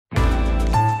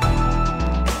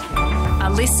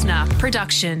listener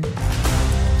production.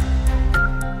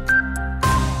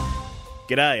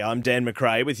 G'day, I'm Dan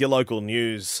McRae with your local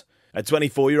news. A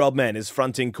 24-year-old man is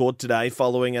fronting court today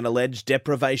following an alleged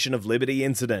deprivation of liberty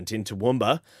incident in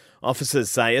Toowoomba.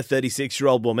 Officers say a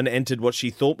 36-year-old woman entered what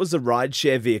she thought was a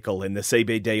rideshare vehicle in the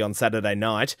CBD on Saturday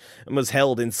night and was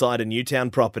held inside a Newtown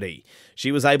property.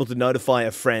 She was able to notify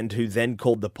a friend who then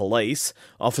called the police.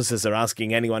 Officers are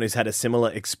asking anyone who's had a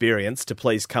similar experience to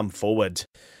please come forward.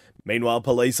 Meanwhile,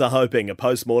 police are hoping a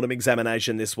post-mortem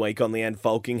examination this week on Leanne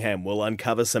Falkingham will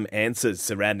uncover some answers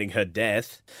surrounding her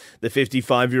death. The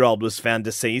 55-year-old was found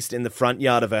deceased in the front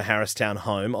yard of her Harristown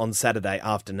home on Saturday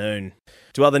afternoon.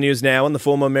 To other news now, and the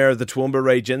former mayor of the Toowoomba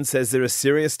region says there are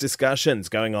serious discussions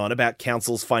going on about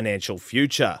council's financial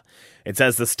future. It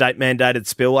says the state-mandated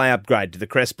spillway upgrade to the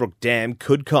Crestbrook Dam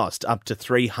could cost up to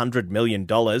 $300 million.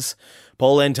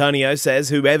 Paul Antonio says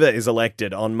whoever is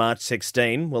elected on March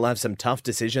 16 will have some tough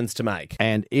decisions to make.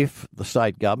 And if the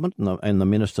state government and the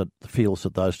minister feels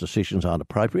that those decisions aren't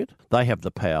appropriate, they have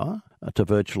the power to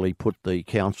virtually put the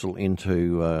council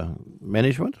into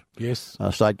management. Yes.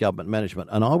 State government management.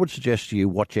 And I would suggest to you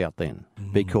watch out then,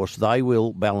 because they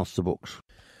will balance the books.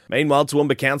 Meanwhile,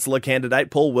 Toowoomba Councillor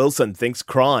candidate Paul Wilson thinks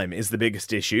crime is the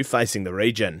biggest issue facing the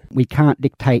region. We can't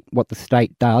dictate what the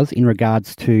state does in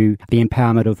regards to the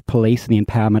empowerment of police and the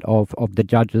empowerment of the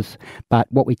judges,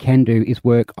 but what we can do is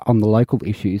work on the local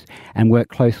issues and work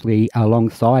closely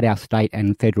alongside our state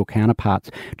and federal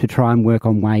counterparts to try and work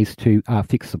on ways to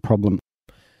fix the problem.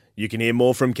 You can hear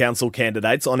more from council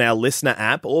candidates on our Listener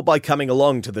app or by coming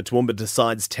along to the Toowoomba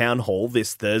Decides Town Hall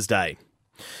this Thursday.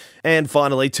 And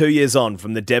finally, 2 years on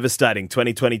from the devastating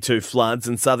 2022 floods,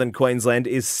 and southern Queensland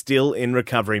is still in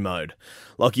recovery mode.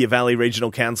 Lockyer Valley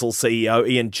Regional Council CEO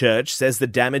Ian Church says the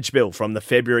damage bill from the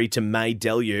February to May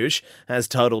deluge has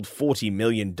totalled $40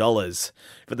 million.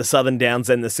 For the Southern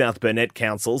Downs and the South Burnett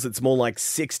councils, it's more like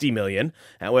 $60 million.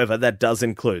 However, that does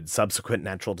include subsequent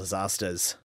natural disasters.